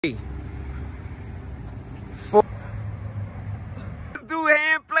3, 4. Let's do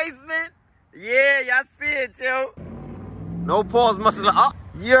hand placement. Yeah, y'all see it, yo. No pause muscle up.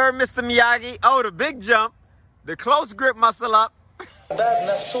 You heard Mr. Miyagi. Oh, the big jump. The close grip muscle up. باب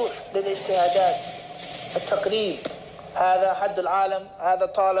مفتوح للاجتهادات التقريب. هذا حد العالم، هذا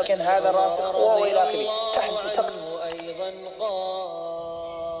طالب، هذا راسخ والى اخره.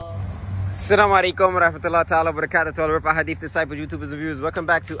 Assalamu alaikum wa rahmatullahi ta'ala wa barakatuh to all RipRight Hadith disciples, YouTubers and viewers. Welcome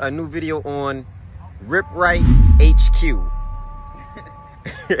back to a new video on RipRight HQ.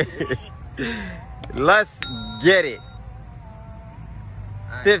 Let's get it.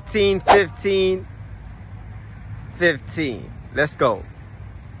 15, 15, 15. Let's go.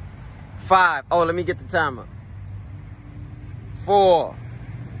 5. Oh, let me get the timer. 4.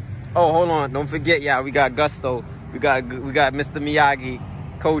 Oh, hold on. Don't forget, y'all. We got Gusto. We got Mr. Miyagi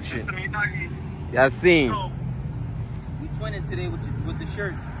coaching. Y'all seen. We twinning today with the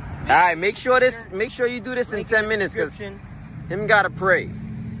shirts. All right, make sure you do this in 10 minutes, because him gotta pray.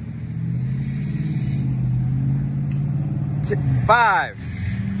 5,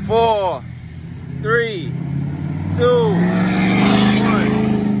 4, 3, 2,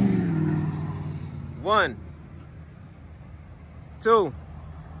 1, 2,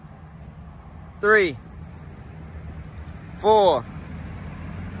 3, 4,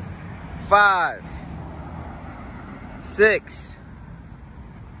 5, 6,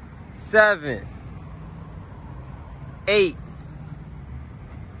 7, 8,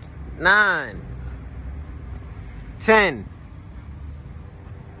 9, 10.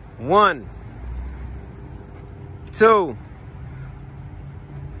 1, 2,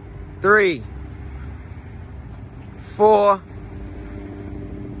 3, 4,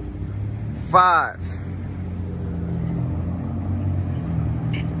 5.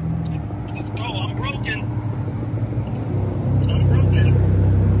 Let's go. I'm broken.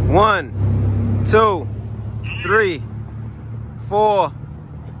 1, 2, 3, 4,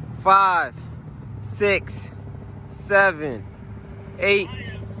 5, 6, 7, 8,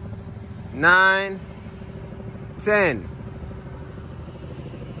 9, 10.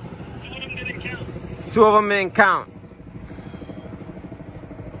 2 of them didn't count. 2 of them didn't count.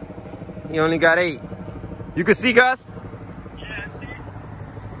 He only got 8. You can see, Gus? Yeah, I see.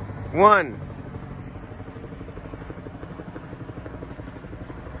 1.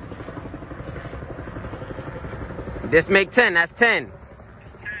 This make 10. That's 10.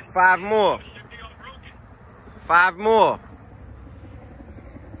 5 more. Should be unbroken. 5 more.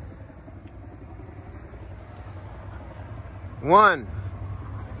 1.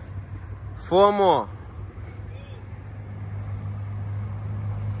 4 more.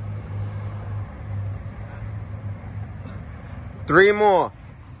 3 more.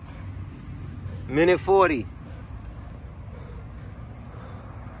 Minute 40.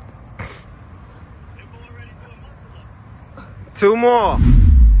 People already doing muscle ups. 2 more.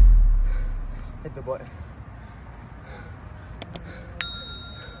 Hit the button.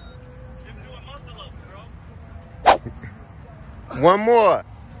 Jim doing muscle ups, bro. 1 more.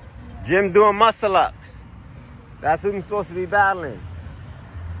 Jim doing muscle ups. That's who I'm supposed to be battling.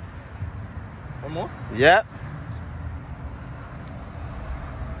 1 more? Yep.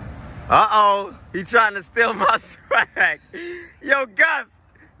 Uh-oh. He trying to steal my swag. Yo, Gus,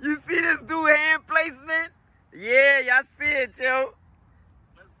 you see this dude hand placement? Yeah, y'all see it, yo.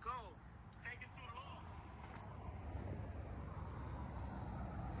 Let's go. Take it too long.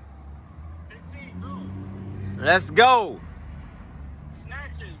 15, go. Let's go.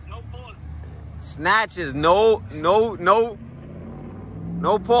 Snatches, no pauses. Snatches, no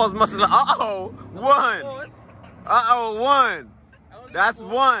pause muscle. Uh-oh. 1. Uh-oh, 1. That's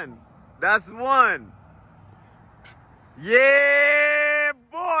 1. That's 1. Yeah,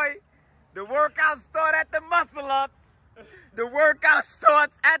 boy. The workout starts at the muscle ups. The workout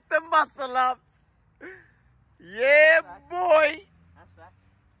starts at the muscle ups. Yeah, boy.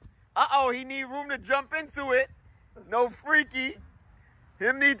 Uh-oh, he need room to jump into it. No freaky.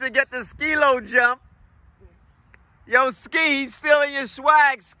 Him need to get the skilo jump. Yo, Ski, he's stealing your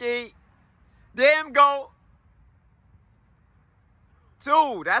swag, Ski. There him go.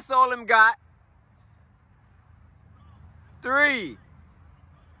 2, that's all him got. 3.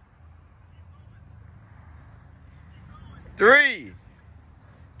 3.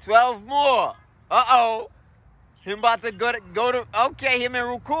 12 more. Uh-oh. Him about to go to okay, him and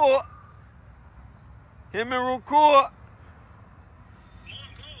Rukur. Him and Rukur. Come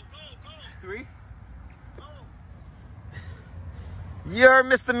on, go. 3. Go. You heard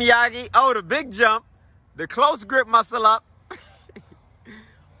Mr. Miyagi. Oh, the big jump. The close grip muscle up.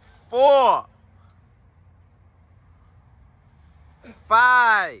 4.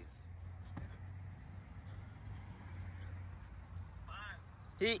 5.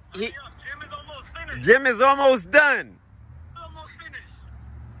 Hurry up. Gym is almost finished. Gym is almost done. Almost finished.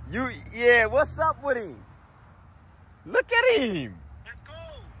 Yeah, what's up with him? Look at him. Let's go.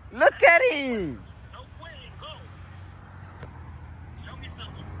 Look at him. No quitting. Go. Show me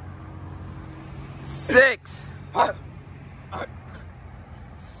something. 6.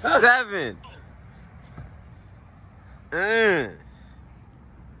 7. Let's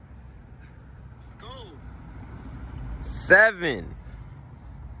go. 7.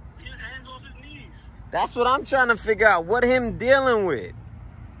 Get his hands off his knees. That's what I'm trying to figure out. What him dealing with?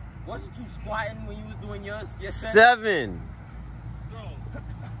 Wasn't you squatting when you was doing yours? Yes, sir. 7. Go.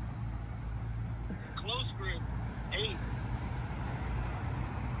 Close grip. 8.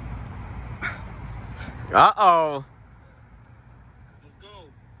 Uh-oh. Let's go.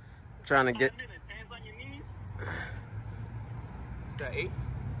 Trying to 5 get minutes. Hands on your knees. Is that 8?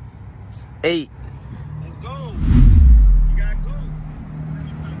 8. Let's go. You gotta go.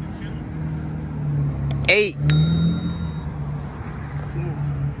 8.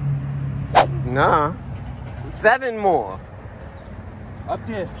 Nah. 7 more. Up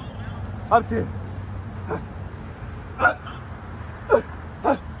there. Up there.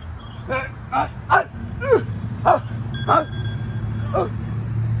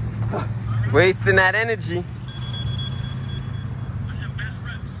 Wasting that energy. That's your best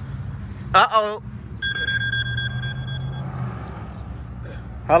reps. Uh-oh.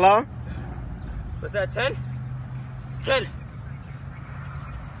 Hello? What's that, 10? It's 10.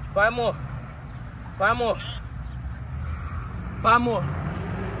 5 more. 5 more. 5 more.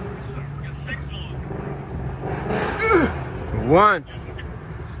 6 more. 1.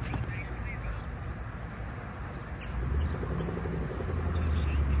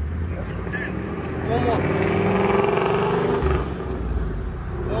 4 more.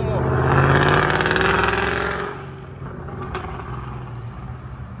 4 more.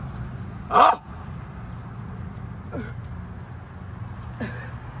 Ah!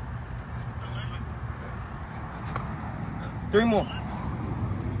 3 more.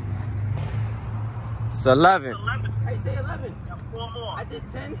 It's 11. 11. How you say 11? Got 4 more. I did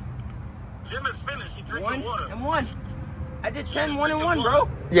 10. Gym is finished. You drink 1 the water. and 1. I did 10, 1 and 1, bro.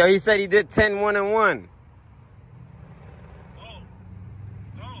 Yo, he said he did 10, 1 and 1. Go.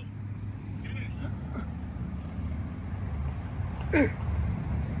 Go. Finish.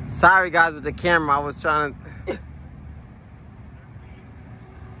 Sorry, guys, with the camera. I was trying to...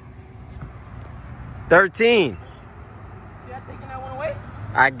 13. You not taking that one away?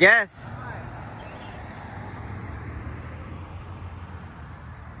 I guess.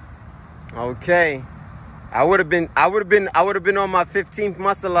 Okay. I would have been on my 15th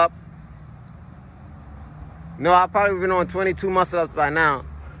muscle up. No, I probably been on 22 muscle ups by now.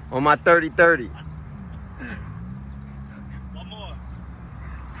 On my 30-30. 1 more.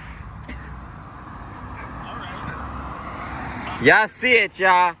 All right. Y'all see it,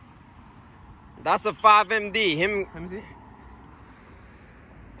 y'all. That's a 5MD. Him. Let me see.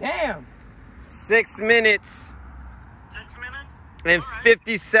 Damn. 6 minutes 6 minutes. and All right.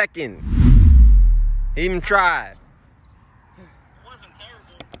 50 seconds. He even tried. It wasn't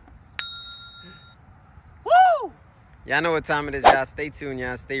terrible. Woo! Y'all know what time it is, y'all. Stay tuned,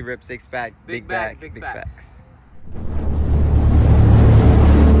 y'all. Stay ripped, 6-pack, Big bag, bag, big facts.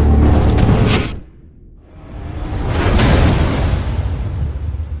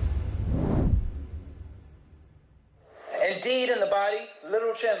 Indeed, in the body,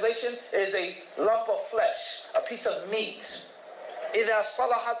 literal translation, is a lump of flesh, a piece of meat. إِذَا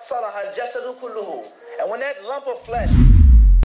صَلَحَتْ صَلَحَ الْجَسَدُ كُلُّهُ. And when that lump of flesh